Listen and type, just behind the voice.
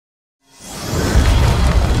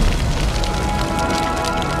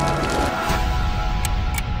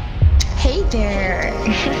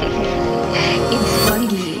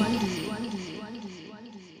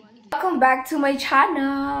back to my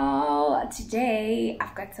channel. Today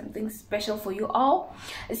I've got something special for you all.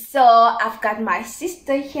 So I've got my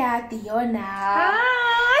sister here, Theona.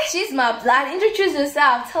 Hi. She's my blood. Introduce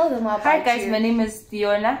yourself. Tell them about Hi guys, you. my name is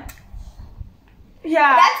Theona.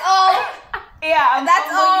 Yeah. That's all. Yeah, That's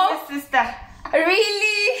all. Your sister.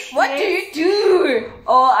 Really? What Yes. do you do?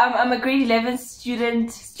 Oh, I'm a grade 11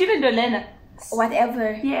 student. Student Olena.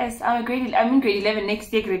 Whatever. Yes, I'm in grade 11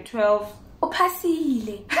 next year, grade 12.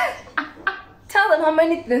 Opasile. Tell them how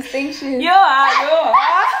many distinctions. Yo.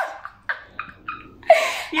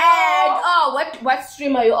 And what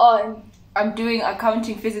stream are you on? I'm doing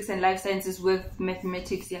accounting, physics, and life sciences with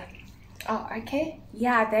mathematics. Yeah. Oh, okay.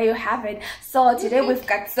 Yeah, there you have it. So today we've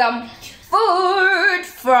got some food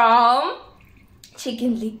from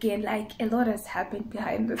Chicken Licken. Like, a lot has happened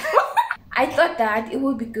behind this. I thought that it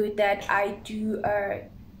would be good that I do a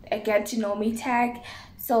get to know me tag.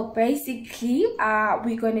 So basically,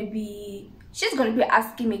 she's gonna be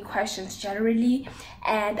asking me questions generally,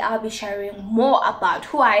 and I'll be sharing more about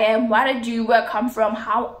who I am, what I do, where I come from,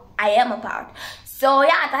 how I am about. So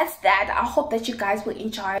yeah, that's that. I hope that you guys will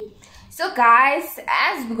enjoy. So guys,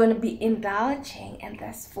 as we're going to be indulging in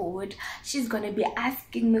this food, she's going to be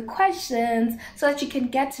asking me questions so that you can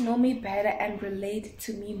get to know me better and relate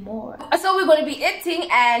to me more. So we're going to be eating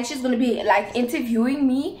and she's going to be like interviewing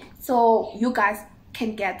me so you guys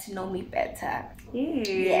can get to know me better.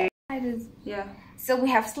 Yeah. Sliders. Yeah. So we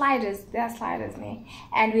have sliders. There are sliders, man.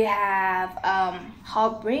 And we have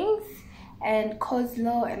hot rings and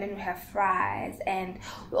coleslaw, and then we have fries, and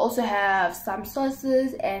we also have some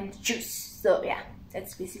sauces and juice. So yeah,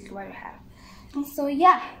 that's basically what we have. So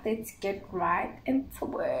yeah, let's get right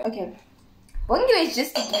into it. Okay, Bongi is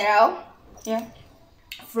just a girl, Yeah.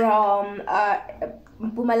 from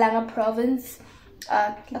Mpumalanga province.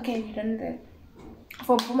 Okay, you don't know that.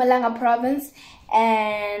 From Mpumalanga province,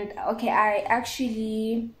 and okay,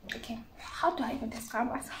 how do I even describe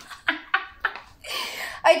myself?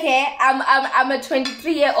 Okay, I'm a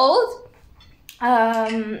 23-year-old.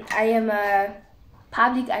 I am a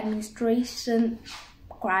public administration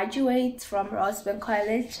graduate from Rosebank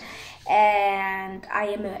College, and I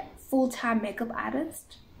am a full-time makeup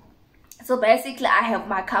artist. So basically, I have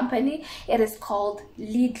my company. It is called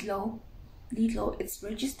Lidlo. Lidlo. It's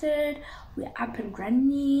registered. We're up and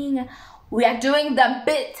running. We are doing the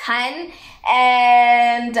bit, hun.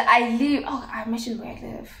 And I live. Oh, I mentioned where I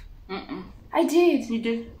live. I did. You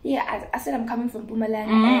did? Yeah, I said I'm coming from Mpumalanga,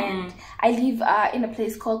 and I live in a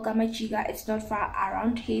place called Kamachiga. It's not far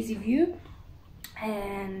around Hazy View.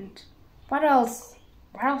 And what else?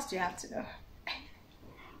 What else do you have to know?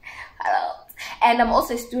 What else? And I'm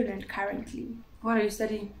also a student currently. What are you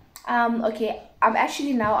studying? Okay, I'm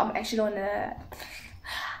actually on a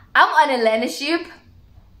learnership.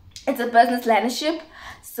 It's a business learnership.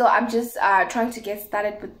 So I'm just trying to get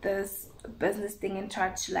started with this business thing and try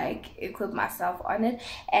to like equip myself on it.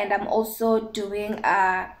 And I'm also doing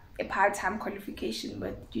a part-time qualification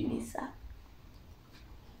with UNISA.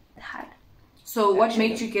 Hard. So what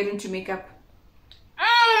made you get into makeup?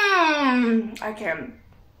 Okay,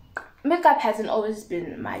 makeup hasn't always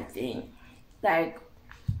been my thing. Like,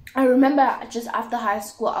 I remember just after high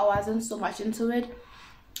school I wasn't so much into it.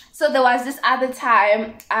 So there was this other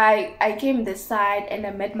time I came this side and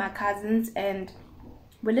I met my cousins and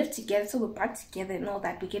we lived together, so we brought together and all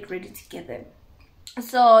that. We get ready together.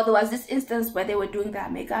 So there was this instance where they were doing their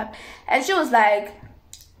makeup, and she was like,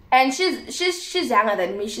 and she's younger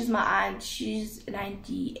than me. She's my aunt. She's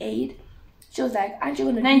 98. She was like, aren't you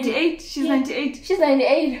gonna 98? She's 98. She's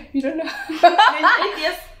 98. You don't know. 98,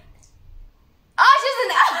 yes. Oh, she's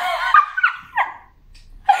an.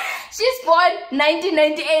 She's born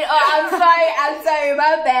 1998. Oh, I'm sorry,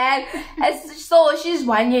 my bad. And so she's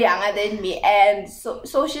 1 year younger than me, and so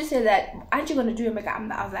she said that, aren't you gonna do your makeup?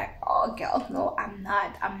 I was like, oh girl, no, I'm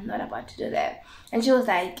not about to do that. And she was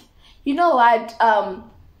like, you know what?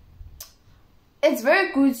 It's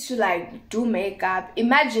very good to like do makeup.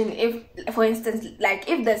 Imagine if, for instance, like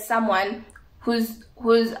if there's someone who's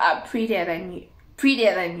prettier than you,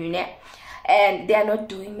 and they're not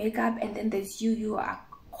doing makeup, and then there's you are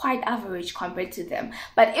quite average compared to them.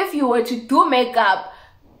 But if you were to do makeup,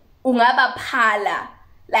 ungaba phala,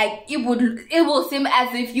 like it will seem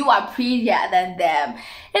as if you are prettier than them.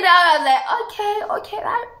 And I was like, okay,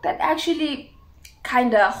 that actually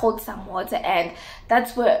kind of holds some water. And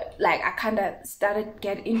that's where like I kind of started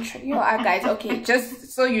getting interested. You know, guys, okay,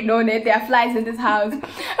 just so you know, there are flies in this house.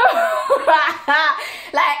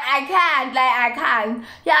 I can't.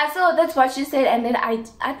 Yeah, so that's what she said. And then I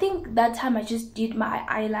think that time I just did my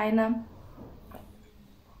eyeliner.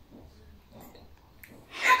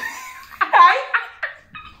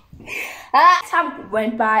 Time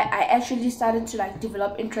went by, I actually started to like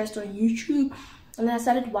develop interest on YouTube, and then I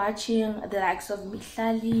started watching the likes of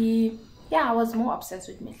Mihlali. Yeah, I was more obsessed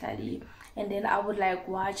with Mihlali, and then I would like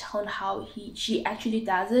watch on how she actually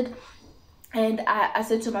does it. And I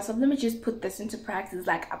said to myself, let me just put this into practice.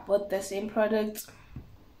 Like, I bought the same products,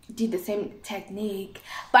 did the same technique,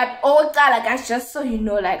 but all that, like, I just, so you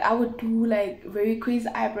know, like, I would do like very crazy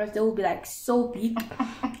eyebrows. They would be like so big.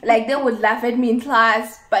 Like, they would laugh at me in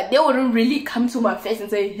class, but they wouldn't really come to my face and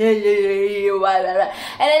say, hey, blah, blah, blah.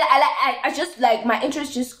 And then I just like, my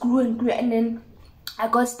interest just grew and grew, and then I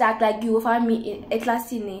got stuck. Like, you will find me in a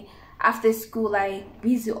class in after school, like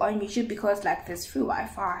busy on YouTube, because like there's free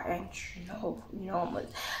Wi-Fi, and you know,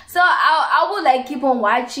 so I would like keep on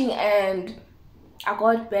watching, and I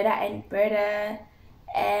got better and better.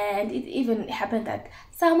 And it even happened that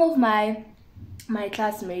some of my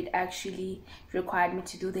classmates actually required me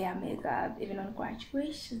to do their makeup even on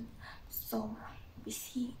graduation. So you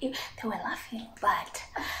see, they were laughing, but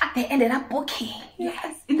they ended up booking.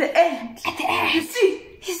 Yes, in the end. At the end,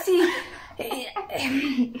 you see.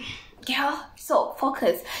 Girl, so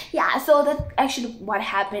focus. Yeah, so that's actually what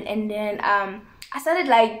happened. And then I started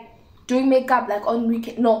like doing makeup like on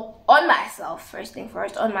myself. First thing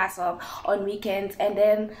first, on myself on weekends. And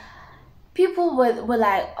then people were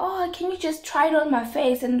like, oh, can you just try it on my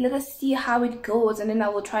face and let us see how it goes? And then I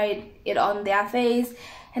will try it on their face,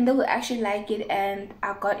 and they will actually like it. And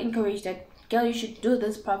I got encouraged that, girl, you should do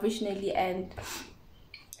this professionally and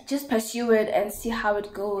just pursue it and see how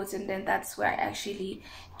it goes. And then that's where I actually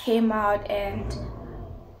came out, and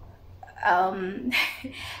and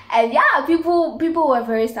yeah, people were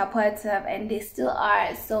very supportive, and they still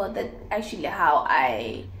are. So that's actually how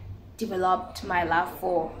I developed my love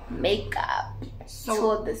for makeup. So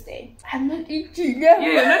till this day, I'm not eating. Yeah,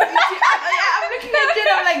 you're not eating. I'm looking at you,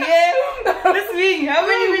 I'm like, yeah, that's me. How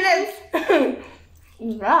many minutes?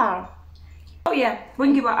 Yeah. Oh yeah,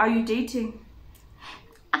 Wengiba, are you dating?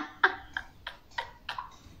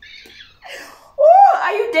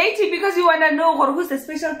 Are you dating? Because you wanna know who's the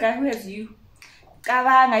special guy who has you.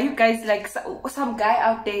 Are you guys like some guy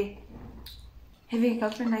out there having a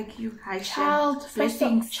girlfriend like you? Hi, child. First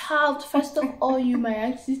of all, you my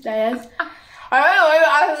young sister. Yes. I don't know why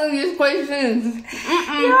you're asking these questions.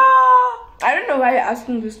 Yeah. I don't know why you're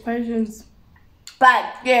asking these questions. But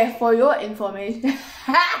yeah, for your information.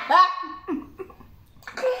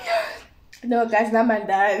 No, guys, not my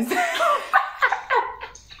dad.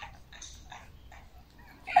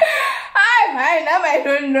 I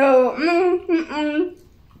don't know.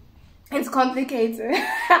 It's complicated.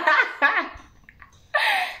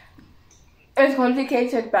 It's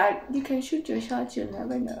complicated, but you can shoot your shot. You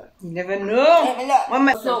never know. You never know.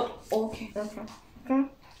 So okay.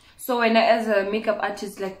 So when as a makeup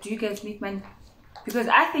artist, like, do you guys make money? Because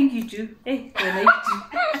I think you do. Hey, when I do.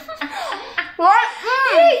 What?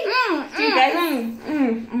 Do you guys?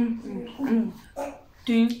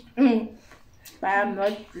 Do you? But I'm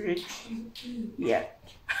not rich yet.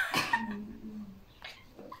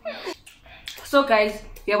 So guys,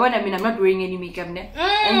 yeah, what I mean, I'm not wearing any makeup now,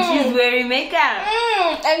 and she's wearing makeup,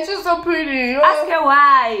 and she's so pretty. Ask her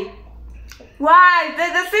why. Why?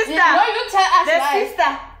 The sister. No, you tell us the why.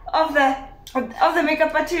 Sister of the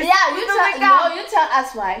makeup artist. Yeah, you tell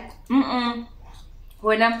us why.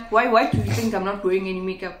 Why do you think I'm not wearing any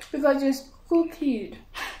makeup? Because you're school kid.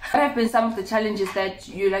 What have been some of the challenges that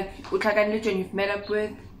you like and you've met up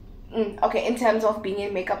with? Okay, in terms of being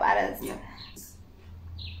a makeup artist. Yeah.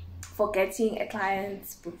 Forgetting a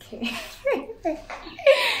client's booking.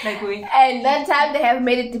 Like we. And that time they have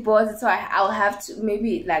made a deposit, so I'll have to,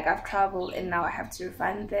 maybe like I've traveled and now I have to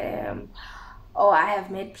refund them. Or I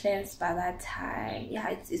have made plans by that time. Yeah,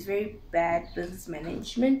 it's very bad business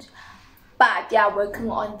management. But yeah, working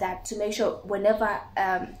on that to make sure whenever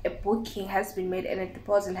a booking has been made and a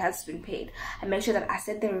deposit has been paid, I make sure that I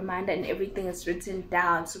set the reminder and everything is written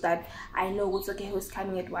down so that I know what's okay, who's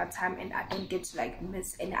coming at what time, and I don't get to like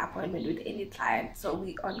miss any appointment with any client. So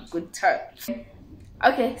we on good terms.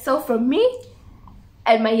 Okay, so from me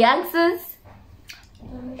and my youngsters,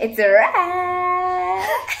 it's a wrap.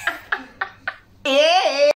 Yeah.